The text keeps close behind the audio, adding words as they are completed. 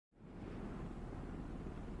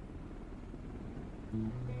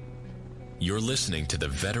You're listening to the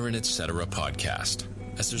Veteran Etc. podcast,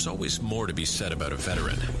 as there's always more to be said about a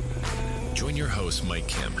veteran. Join your host, Mike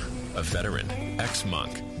Kim, a veteran,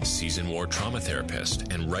 ex-monk, seasoned war trauma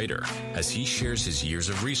therapist, and writer, as he shares his years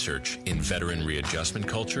of research in veteran readjustment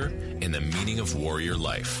culture and the meaning of warrior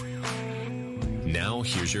life. Now,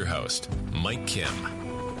 here's your host, Mike Kim.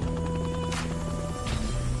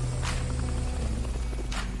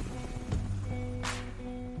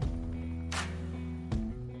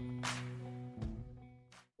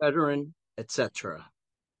 Veteran, etc.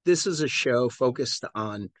 This is a show focused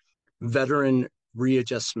on veteran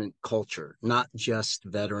readjustment culture, not just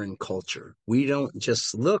veteran culture. We don't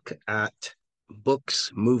just look at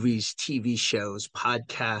books, movies, TV shows,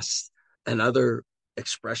 podcasts, and other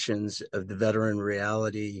expressions of the veteran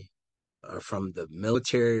reality from the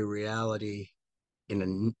military reality in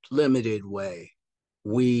a limited way.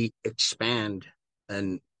 We expand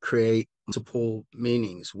and create multiple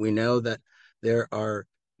meanings. We know that there are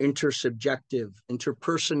intersubjective,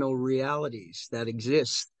 interpersonal realities that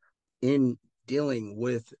exist in dealing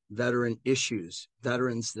with veteran issues,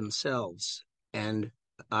 veterans themselves, and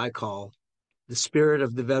I call the spirit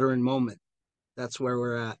of the veteran moment. That's where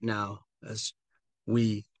we're at now, as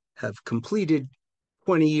we have completed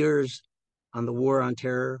 20 years on the war on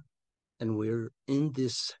terror, and we're in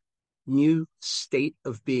this new state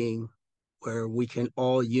of being where we can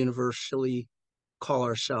all universally call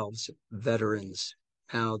ourselves veterans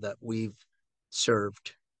now that we've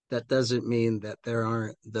served. That doesn't mean that there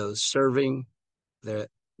aren't those serving. That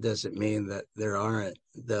doesn't mean that there aren't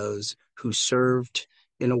those who served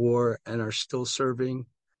in a war and are still serving.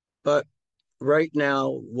 But right now,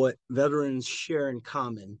 what veterans share in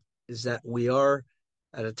common is that we are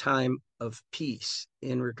at a time of peace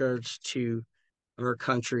in regards to our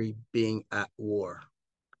country being at war.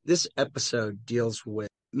 This episode deals with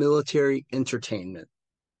military entertainment.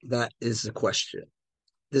 That is the question.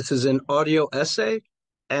 This is an audio essay,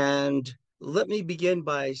 and let me begin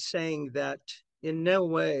by saying that in no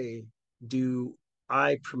way do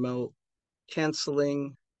I promote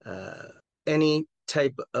canceling any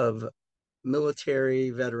type of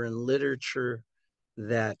military veteran literature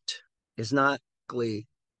that is not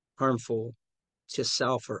harmful to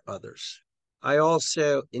self or others. I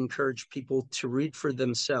also encourage people to read for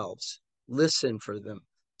themselves, listen for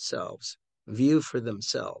themselves, view for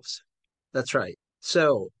themselves. That's right.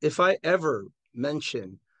 So if I ever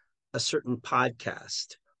mention a certain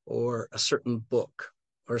podcast or a certain book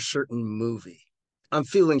or a certain movie, I'm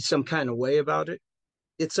feeling some kind of way about it,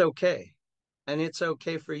 it's okay. And it's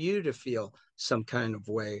okay for you to feel some kind of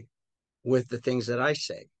way with the things that I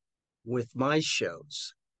say, with my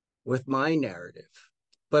shows, with my narrative.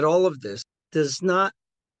 But all of this does not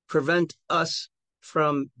prevent us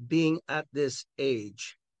from being at this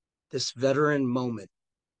age, this veteran moment,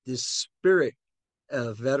 this spirit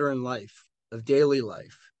of veteran life, of daily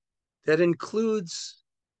life, that includes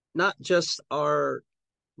not just our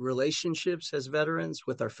relationships as veterans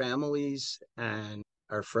with our families and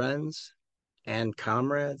our friends and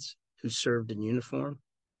comrades who served in uniform,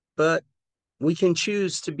 but we can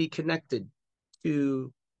choose to be connected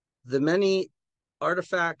to the many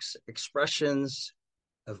artifacts, expressions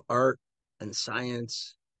of art and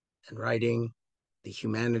science and writing, the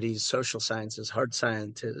humanities, social sciences, hard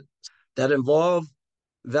sciences that involve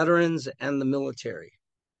veterans and the military.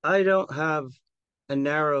 I don't have a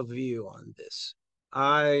narrow view on this.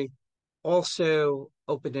 I also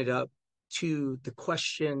open it up to the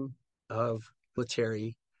question of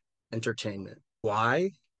military entertainment.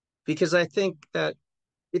 Why? Because I think that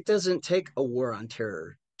it doesn't take a war on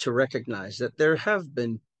terror to recognize that there have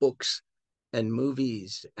been books and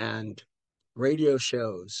movies and radio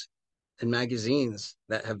shows and magazines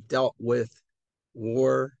that have dealt with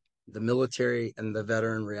war, the military, and the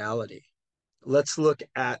veteran reality. Let's look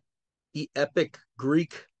at the epic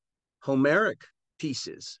Greek Homeric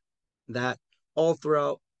pieces that all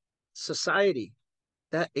throughout society,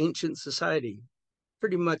 that ancient society,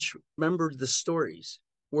 pretty much remembered the stories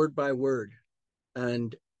word by word.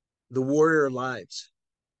 And the warrior lives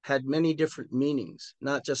had many different meanings,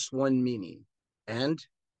 not just one meaning. And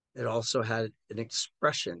it also had an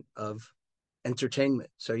expression of entertainment.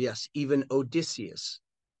 So yes, even Odysseus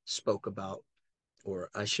spoke about, or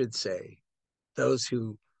I should say, those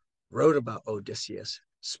who wrote about Odysseus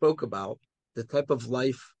spoke about the type of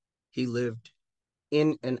life he lived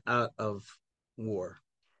in and out of war.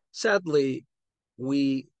 Sadly,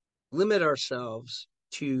 we limit ourselves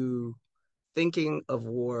to thinking of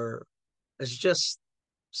war as just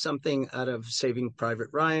something out of Saving Private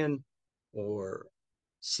Ryan or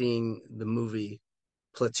seeing the movie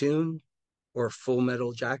Platoon or Full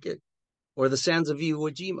Metal Jacket or the sands of Iwo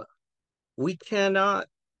Jima. We cannot,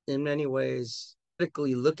 in many ways,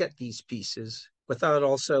 critically look at these pieces without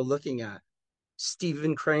also looking at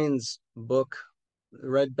Stephen Crane's book, The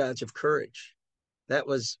Red Badge of Courage. That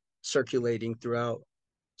was circulating throughout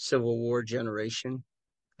Civil War generation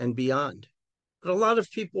and beyond. But a lot of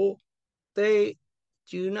people, they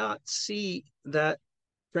do not see that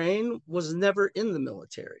Crane was never in the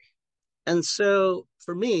military. And so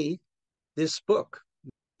for me, this book,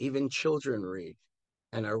 even children read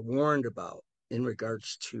and are warned about in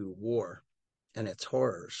regards to war and its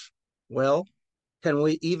horrors. Well, can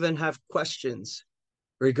we even have questions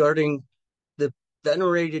regarding the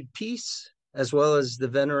venerated piece as well as the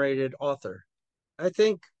venerated author? I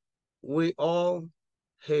think we all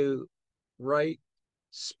who write,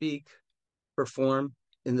 speak, perform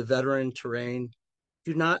in the veteran terrain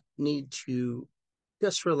do not need to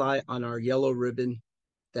just rely on our yellow ribbon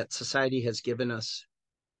that society has given us,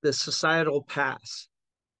 the societal pass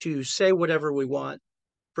to say whatever we want,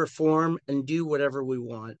 perform and do whatever we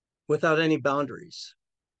want without any boundaries.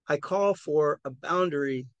 I call for a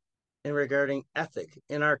boundary in regarding ethic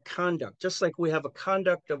in our conduct. Just like we have a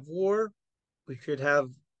conduct of war, we could have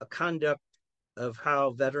a conduct of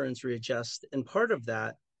how veterans readjust. And part of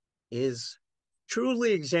that is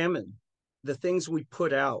truly examine the things we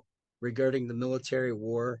put out regarding the military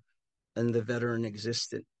war and the veteran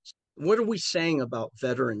existence. What are we saying about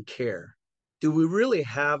veteran care? Do we really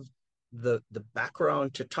have the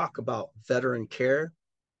background to talk about veteran care?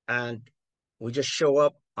 And we just show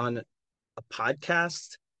up on a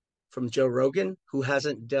podcast from Joe Rogan, who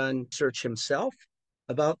hasn't done research himself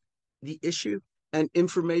about the issue. And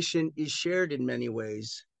information is shared in many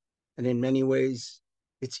ways. And in many ways,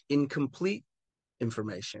 it's incomplete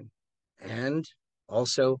information and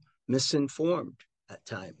also misinformed at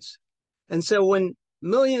times. And so when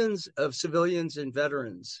millions of civilians and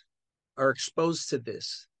veterans are exposed to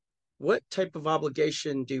this, what type of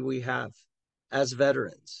obligation do we have as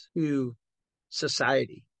veterans to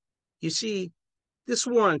society? You see, this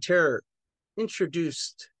war on terror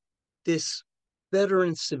introduced this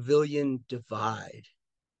veteran civilian divide.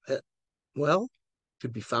 Well,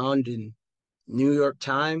 could be found in New York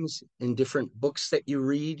Times, in different books that you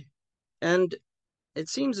read. And it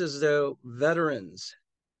seems as though veterans,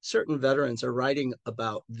 certain veterans, are writing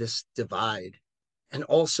about this divide and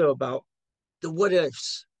also about the what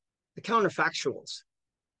ifs, the counterfactuals.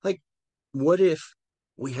 Like, what if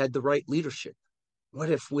we had the right leadership? What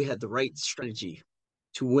if we had the right strategy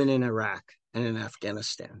to win in Iraq and in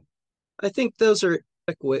Afghanistan? I think those are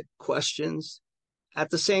adequate questions.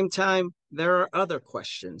 At the same time, there are other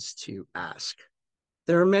questions to ask.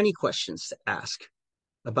 There are many questions to ask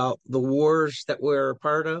about the wars that we're a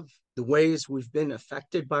part of, the ways we've been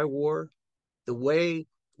affected by war, the way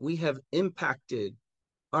we have impacted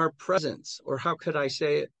our presence, or how could I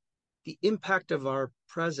say it, the impact of our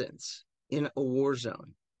presence in a war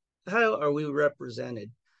zone. How are we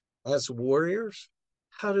represented as warriors?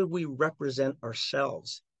 How do we represent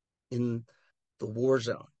ourselves in the war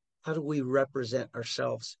zone? How do we represent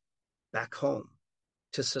ourselves back home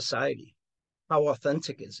to society? How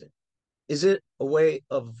authentic is it? Is it a way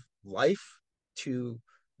of life to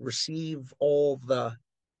receive all the,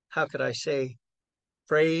 how could I say,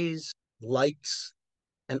 praise, likes,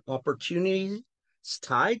 and opportunities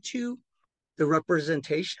tied to the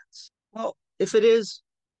representations? Well, if it is,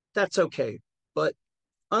 that's okay. But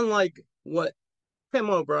unlike what Tim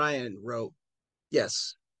O'Brien wrote,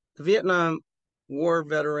 yes, the Vietnam War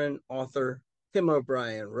veteran author Tim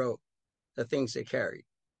O'Brien wrote The Things They Carried.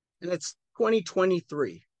 And it's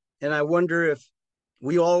 2023. And I wonder if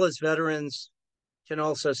we all as veterans can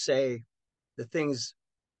also say the things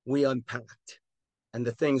we unpacked and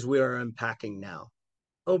the things we are unpacking now.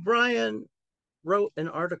 O'Brien wrote an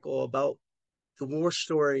article about the war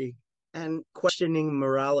story and questioning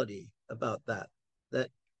morality about that. That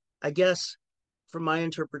I guess from my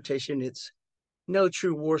interpretation, it's no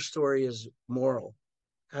true war story is moral.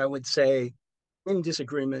 I would say in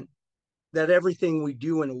disagreement that everything we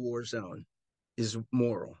do in a war zone is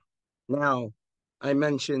moral. Now, I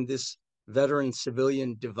mentioned this veteran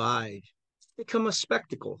civilian divide. It's become a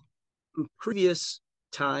spectacle. In previous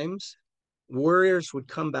times, warriors would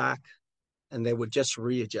come back and they would just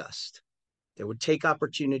readjust. They would take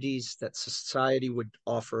opportunities that society would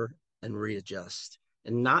offer and readjust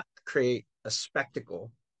and not create a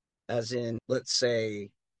spectacle, as in, let's say,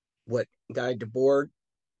 what Guy Debord,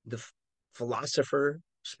 the philosopher,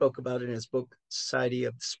 spoke about in his book, Society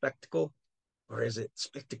of the Spectacle. Or is it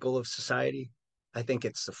Spectacle of Society? I think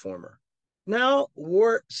it's the former. Now,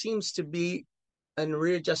 war seems to be, and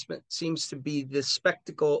readjustment seems to be the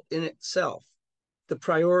spectacle in itself, the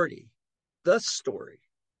priority. the story.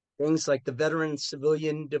 Things like the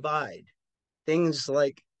veteran-civilian divide, things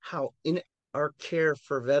like how in our care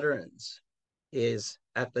for veterans is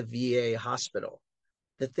at the VA hospital,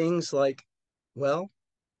 the things like, well,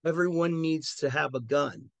 everyone needs to have a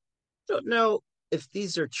gun. Don't know if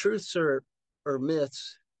these are truths or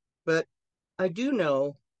myths, but I do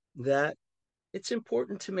know that it's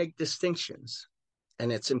important to make distinctions,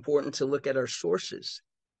 and it's important to look at our sources.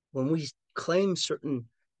 When we claim certain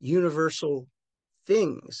universal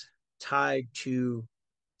things tied to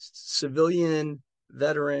civilian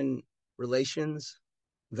veteran relations,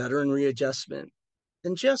 veteran readjustment,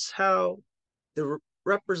 and just how the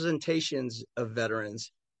representations of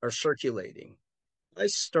veterans are circulating. I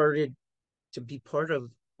started to be part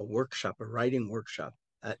of a workshop, a writing workshop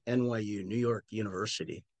at NYU, New York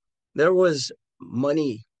University. There was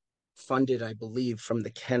money funded, I believe, from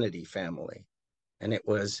the Kennedy family, and it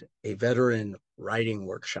was a veteran writing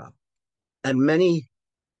workshop. And many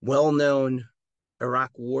well-known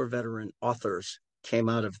Iraq War veteran authors came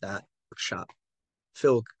out of that workshop.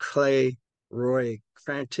 Phil Clay, Roy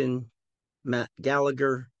Cranton, Matt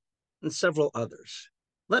Gallagher, and several others.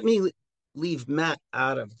 Let me leave Matt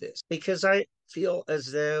out of this because I feel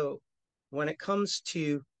as though when it comes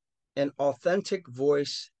to an authentic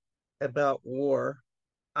voice about war,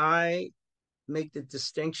 I make the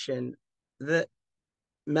distinction that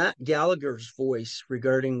Matt Gallagher's voice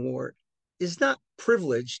regarding war is not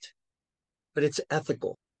privileged, but it's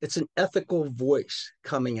ethical. It's an ethical voice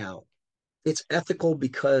coming out. It's ethical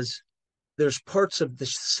because there's parts of the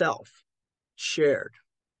self shared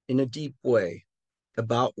in a deep way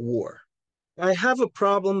about war. I have a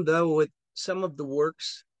problem, though, with some of the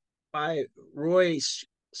works by Roy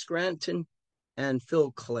Scranton and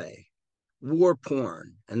Phil Clay, war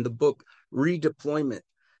porn, and the book Redeployment.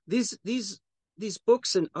 These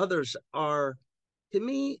books and others are, to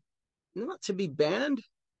me, not to be banned,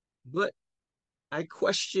 but I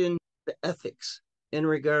question the ethics in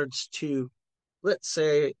regards to, let's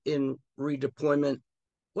say, in Redeployment,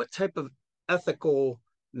 what type of ethical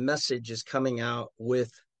message is coming out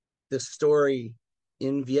with the story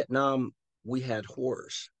in Vietnam, we had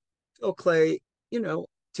horrors. Phil Clay,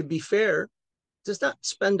 to be fair, does not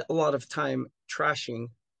spend a lot of time trashing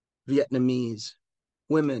Vietnamese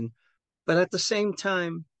women, but at the same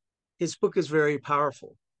time, his book is very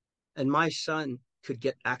powerful. And my son could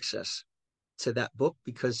get access to that book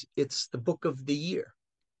because it's the book of the year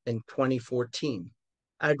in 2014.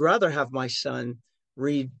 I'd rather have my son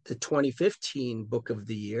read the 2015 book of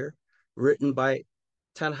the year written by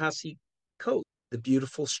Ta-Nehisi Coates, The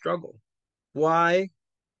Beautiful Struggle. Why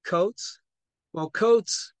Coates? Well,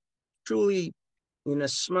 Coates truly, in a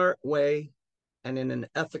smart way and in an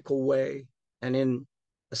ethical way and in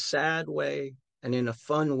a sad way and in a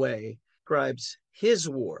fun way, describes his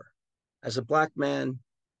war as a Black man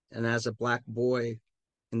and as a Black boy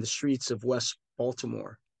in the streets of West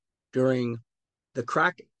Baltimore during the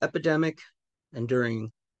crack epidemic and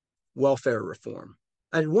during welfare reform.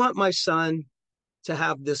 I'd want my son to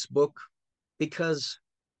have this book because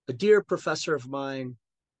a dear professor of mine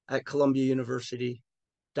at Columbia University,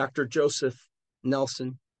 Dr. Joseph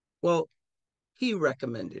Nelson, well, he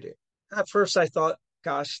recommended it. At first I thought,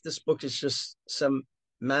 gosh, this book is just some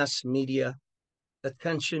mass media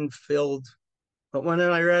attention filled. But when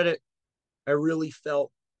I read it, I really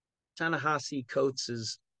felt Ta-Nehisi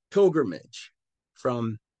Coates's pilgrimage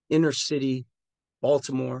from inner city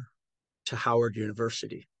Baltimore to Howard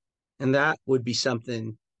University. And that would be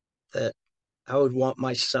something that I would want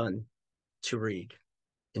my son to read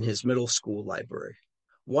in his middle school library.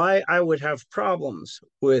 Why I would have problems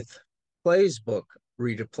with Clay's book,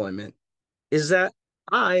 Redeployment, is that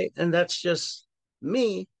and that's just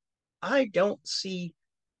me, I don't see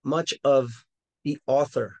much of the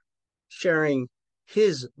author sharing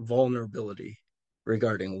his vulnerability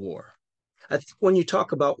regarding war. I think when you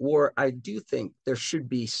talk about war, I do think there should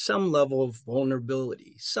be some level of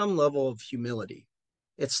vulnerability, some level of humility.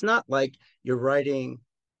 It's not like you're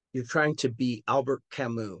trying to be Albert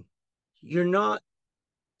Camus. You're not,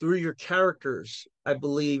 through your characters. I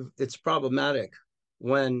believe it's problematic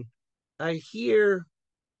when I hear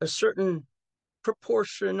a certain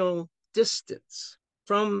proportional distance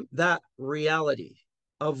from that reality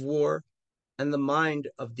of war and the mind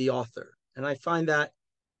of the author. And I find that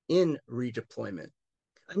in Redeployment.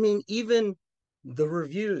 I mean, even the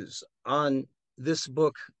reviews on this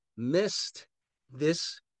book missed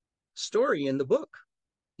this story in the book.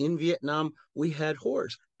 In Vietnam, we had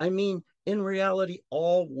whores. I mean, in reality,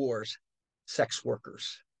 all wars, sex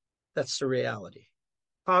workers. That's the reality.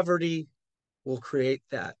 Poverty will create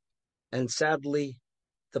that. And sadly,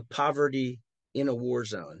 the poverty in a war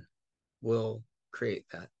zone will create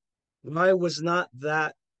that. Why was not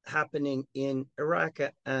that happening in Iraq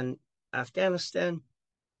and Afghanistan?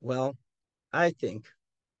 Well, I think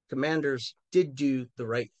commanders did do the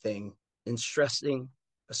right thing in stressing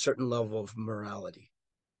a certain level of morality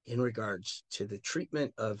in regards to the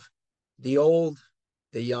treatment of the old,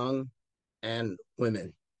 the young, and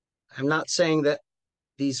women. I'm not saying that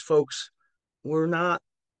these folks were not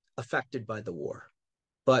affected by the war,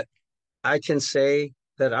 but I can say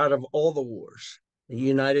that out of all the wars the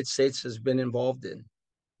United States has been involved in,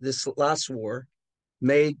 this last war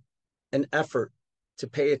made an effort to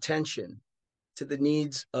pay attention to the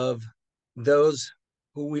needs of those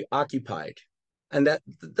who we occupied. And that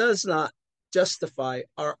does not justify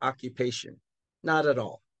our occupation, not at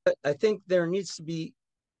all. But I think there needs to be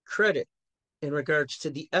credit in regards to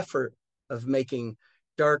the effort of making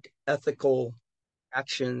dark ethical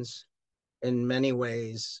actions in many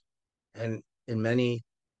ways and in many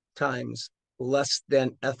times less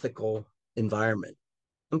than ethical environment.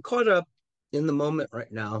 I'm caught up in the moment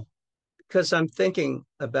right now because I'm thinking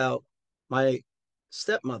about my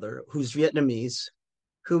stepmother, who's Vietnamese,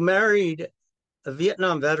 who married a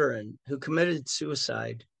Vietnam veteran who committed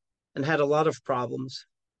suicide and had a lot of problems,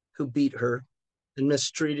 who beat her and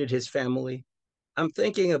mistreated his family. I'm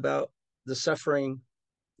thinking about the suffering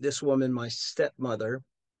this woman, my stepmother,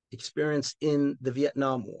 experienced in the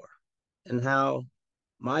Vietnam War and how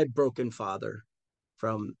my broken father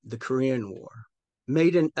from the Korean War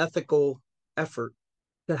made an ethical effort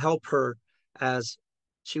to help her as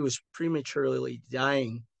she was prematurely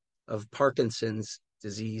dying of Parkinson's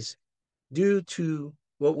disease due to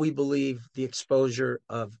what we believe the exposure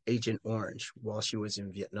of Agent Orange while she was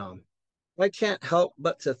in Vietnam. I can't help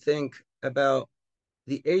but to think about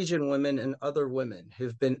the Asian women and other women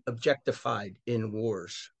who've been objectified in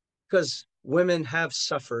wars because women have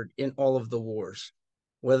suffered in all of the wars,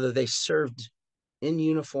 whether they served in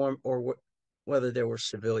uniform or whether they were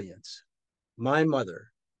civilians. My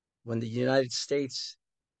mother, when the United States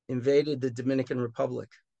invaded the Dominican Republic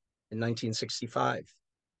in 1965,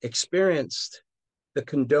 experienced the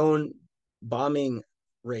condoned bombing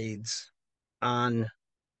raids on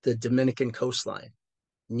the Dominican coastline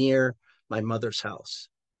near my mother's house.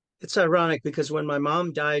 It's ironic because when my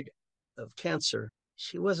mom died of cancer,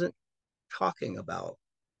 she wasn't talking about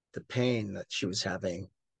the pain that she was having,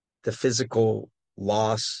 the physical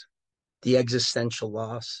loss, the existential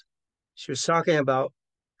loss. She was talking about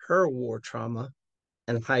her war trauma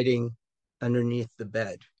and hiding underneath the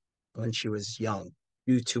bed when she was young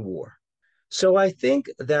due to war. So I think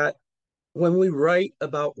that when we write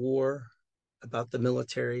about war, about the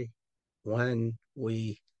military, when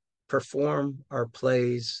we perform our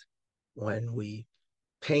plays, when we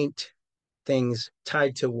paint things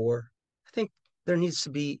tied to war, I think there needs to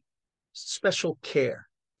be special care.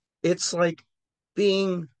 It's like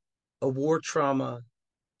being a war trauma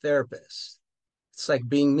therapist. It's like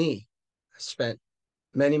being me. I spent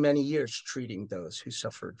many, many years treating those who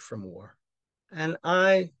suffered from war. And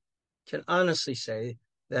I can honestly say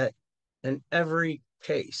that in every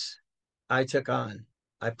case I took on,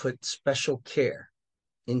 I put special care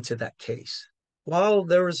into that case. While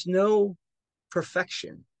there is no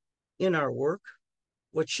perfection in our work,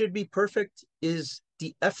 what should be perfect is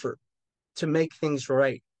the effort to make things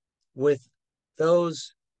right with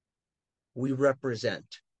those we represent,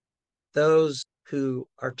 those who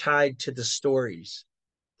are tied to the stories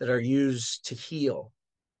that are used to heal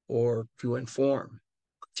or to inform.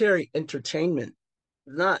 Military entertainment,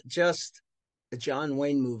 not just a John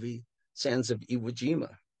Wayne movie, Sands of Iwo Jima,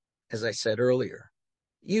 as I said earlier.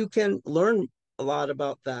 You can learn a lot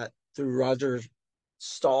about that through Roger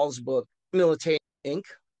Stahl's book, Militainment Inc.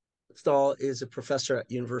 Stahl is a professor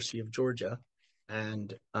at University of Georgia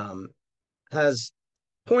and has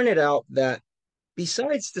pointed out that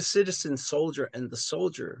besides the citizen soldier and the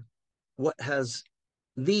soldier, what has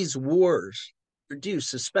these wars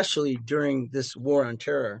produced, especially during this war on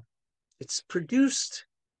terror, it's produced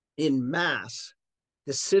in mass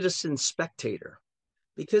the citizen spectator.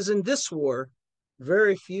 Because in this war,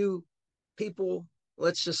 very few people,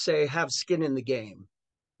 let's just say, have skin in the game.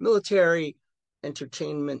 Military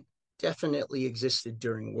entertainment definitely existed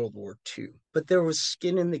during World War II, but there was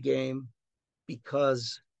skin in the game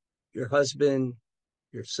because your husband,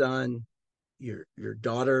 your son, your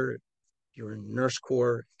daughter, your nurse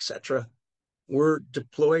corps, etc., were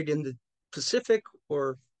deployed in the Pacific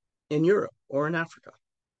or in Europe or in Africa.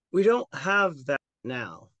 We don't have that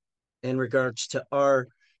now in regards to our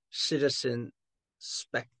citizen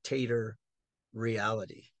spectator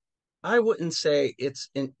reality. I wouldn't say it's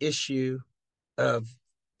an issue of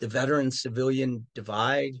the veteran civilian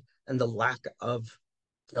divide and the lack of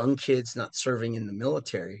young kids not serving in the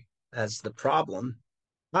military as the problem.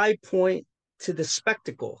 I point to the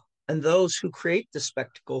spectacle and those who create the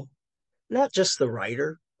spectacle, not just the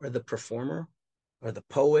writer or the performer or the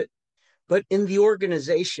poet, but in the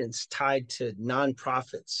organizations tied to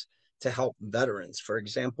nonprofits to help veterans. For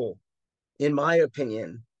example, in my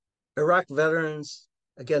opinion, Iraq Veterans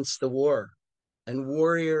Against the War and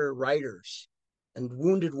Warrior Writers and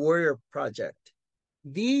Wounded Warrior Project,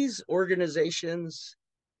 these organizations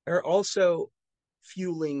are also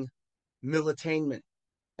fueling militainment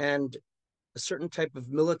and a certain type of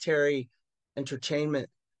military entertainment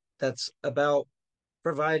that's about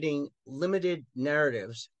providing limited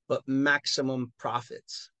narratives but maximum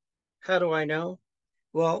profits. How do I know?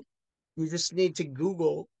 Well, you just need to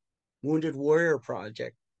Google Wounded Warrior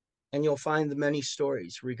Project and you'll find the many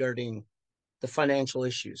stories regarding the financial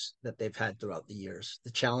issues that they've had throughout the years,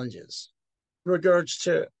 the challenges. In regards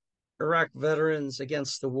to Iraq Veterans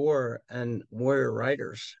Against the War and Warrior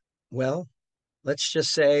Writers, well, let's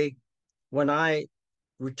just say when I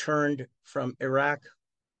returned from Iraq,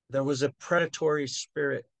 there was a predatory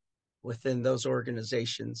spirit within those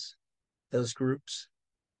organizations, those groups,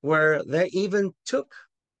 where they even took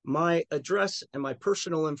my address and my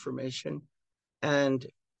personal information and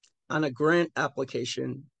on a grant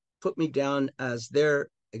application, put me down as their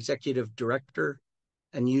executive director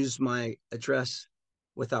and used my address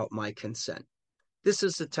without my consent. This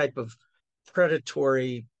is the type of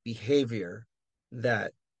predatory behavior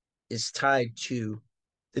that is tied to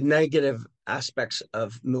the negative aspects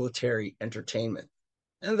of military entertainment.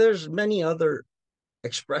 And there's many other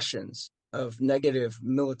expressions of negative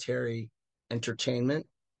military entertainment,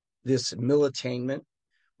 this militainment.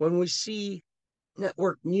 When we see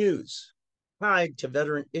network news tied to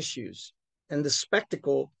veteran issues and the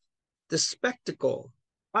spectacle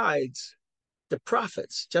hides the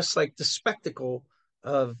profits, just like the spectacle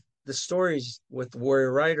of the stories with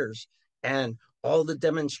warrior writers and all the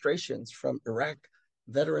demonstrations from Iraq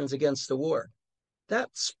Veterans Against the War. That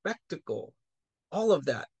spectacle, all of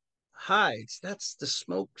that hides, that's the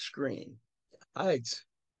smoke screen, hides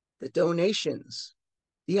the donations,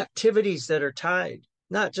 the activities that are tied,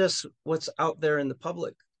 not just what's out there in the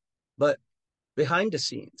public, but behind the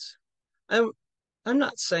scenes. I'm, I'm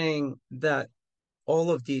not saying that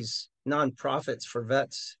all of these nonprofits for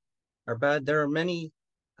vets are bad. There are many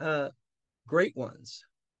great ones,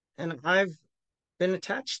 and I've been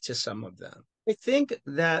attached to some of them. I think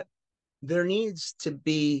that there needs to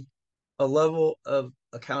be a level of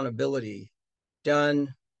accountability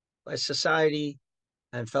done by society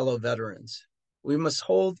and fellow veterans. We must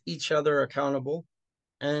hold each other accountable,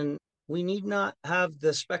 and we need not have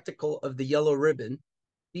the spectacle of the yellow ribbon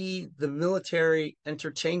be the military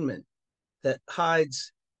entertainment that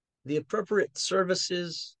hides the appropriate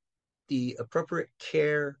services, the appropriate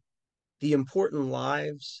care, the important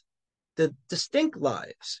lives, the distinct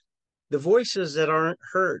lives, the voices that aren't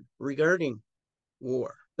heard regarding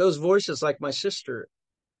war. Those voices, like my sister,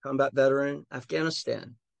 combat veteran,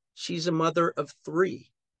 Afghanistan, she's a mother of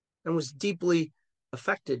three and was deeply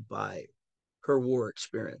affected by her war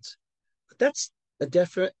experience. But that's a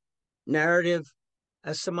different narrative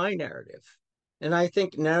as to my narrative. And I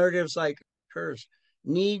think narratives like hers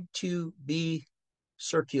need to be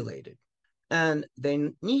circulated. And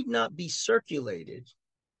they need not be circulated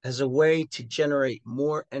as a way to generate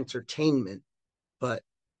more entertainment, but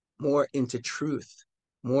more into truth,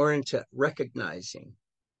 more into recognizing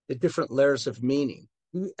the different layers of meaning.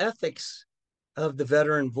 The ethics of the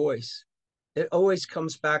veteran voice, it always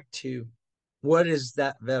comes back to what is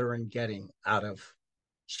that veteran getting out of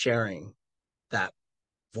sharing that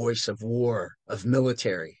voice of war, of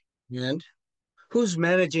military, and who's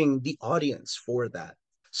managing the audience for that.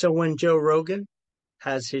 So when Joe Rogan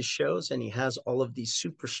has his shows and he has all of these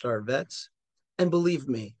superstar vets, and believe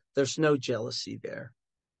me, there's no jealousy there.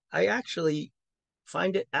 I actually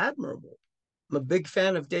find it admirable. I'm a big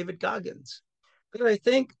fan of David Goggins. But I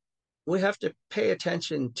think we have to pay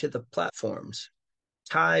attention to the platforms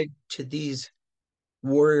tied to these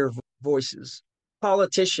warrior voices.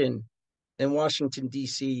 Politician in Washington,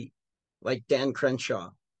 D.C., like Dan Crenshaw,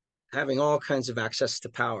 having all kinds of access to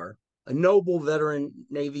power. A noble veteran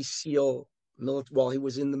Navy SEAL while he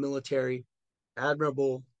was in the military,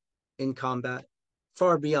 admirable in combat,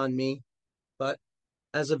 far beyond me. But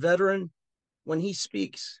as a veteran, when he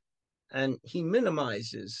speaks and he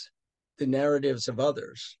minimizes the narratives of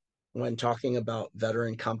others when talking about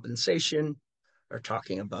veteran compensation or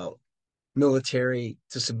talking about military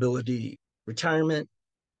disability retirement,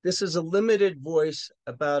 this is a limited voice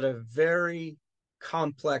about a very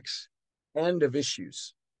complex end of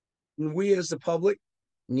issues. And we as the public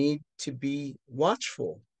need to be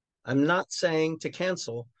watchful. I'm not saying to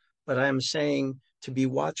cancel, but I'm saying to be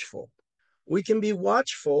watchful. We can be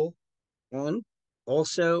watchful and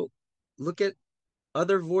also look at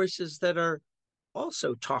other voices that are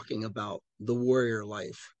also talking about the warrior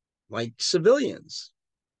life, like civilians,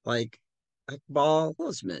 like Iqbal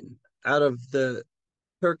Osman out of the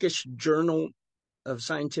Turkish Journal of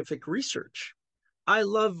Scientific Research. I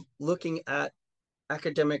love looking at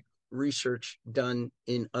academic research done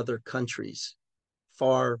in other countries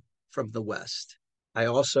far from the West. I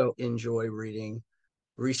also enjoy reading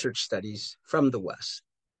research studies from the West.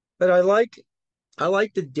 But I like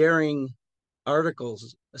the daring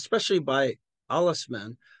articles, especially by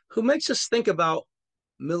Osman, who makes us think about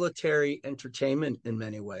military entertainment in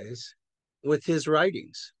many ways with his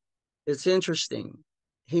writings. It's interesting.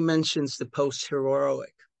 He mentions the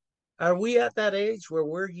post-heroic. Are we at that age where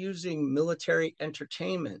we're using military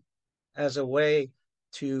entertainment as a way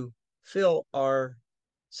to fill our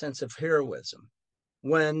sense of heroism?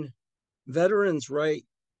 When veterans write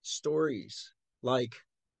stories like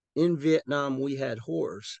 "In Vietnam, we had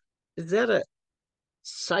whores," is that a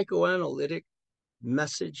psychoanalytic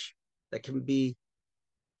message that can be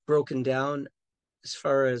broken down as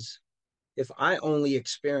far as if I only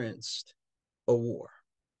experienced a war?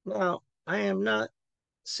 Now, I am not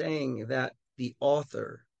saying that the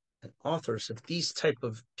author and authors of these type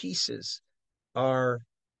of pieces are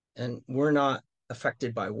and were not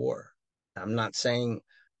affected by war. I'm not saying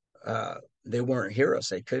they weren't heroes.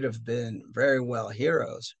 They could have been very well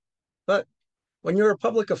heroes. But when you're a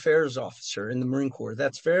public affairs officer in the Marine Corps,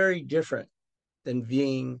 that's very different than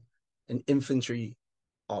being an infantry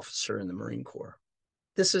officer in the Marine Corps.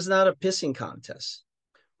 This is not a pissing contest,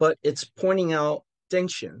 but it's pointing out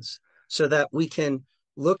distinctions so that we can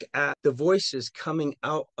look at the voices coming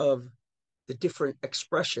out of the different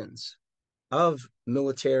expressions of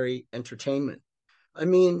military entertainment. I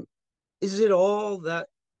mean, is it all that?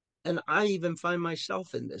 And I even find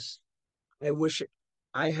myself in this. I wish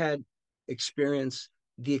I had experienced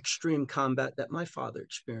the extreme combat that my father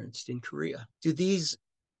experienced in Korea. Do these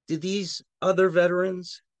other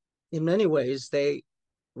veterans, in many ways, they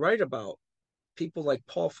write about people like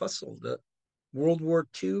Paul Fussell, the World War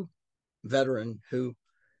II veteran who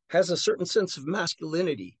has a certain sense of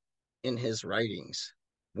masculinity in his writings.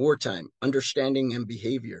 Wartime, Understanding and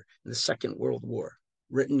Behavior in the Second World War,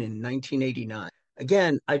 written in 1989.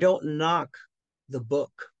 Again, I don't knock the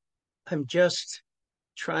book. I'm just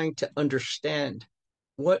trying to understand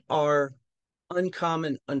what are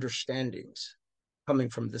uncommon understandings coming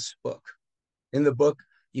from this book. In the book,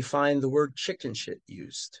 you find the word chicken shit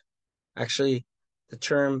used. Actually, the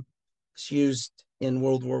term is used in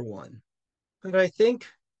World War I. But I think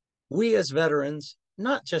we as veterans,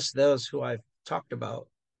 not just those who I've talked about,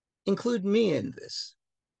 include me in this.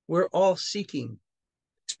 We're all seeking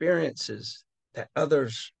experiences that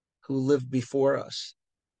others who lived before us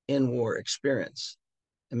in war experienced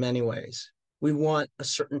in many ways. We want a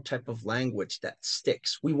certain type of language that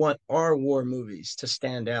sticks. We want our war movies to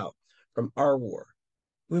stand out from our war.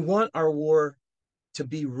 We want our war to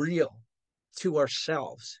be real to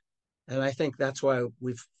ourselves. And I think that's why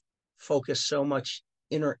we've focused so much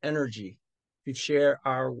inner energy to share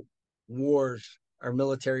our wars, our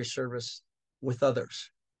military service with others.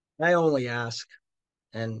 I only ask,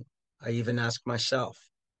 and I even ask myself,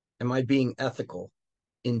 am I being ethical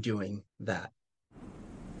in doing that?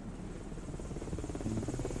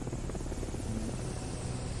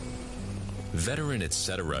 Veteran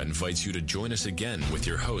Etc. invites you to join us again with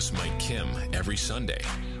your host, Mike Kim, every Sunday.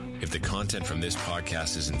 If the content from this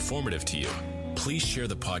podcast is informative to you, please share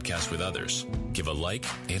the podcast with others. Give a like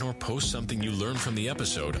and or post something you learned from the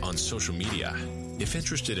episode on social media. If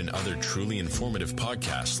interested in other truly informative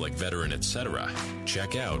podcasts like Veteran Etc.,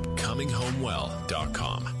 check out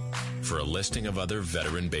cominghomewell.com for a listing of other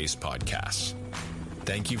veteran-based podcasts.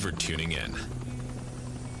 Thank you for tuning in.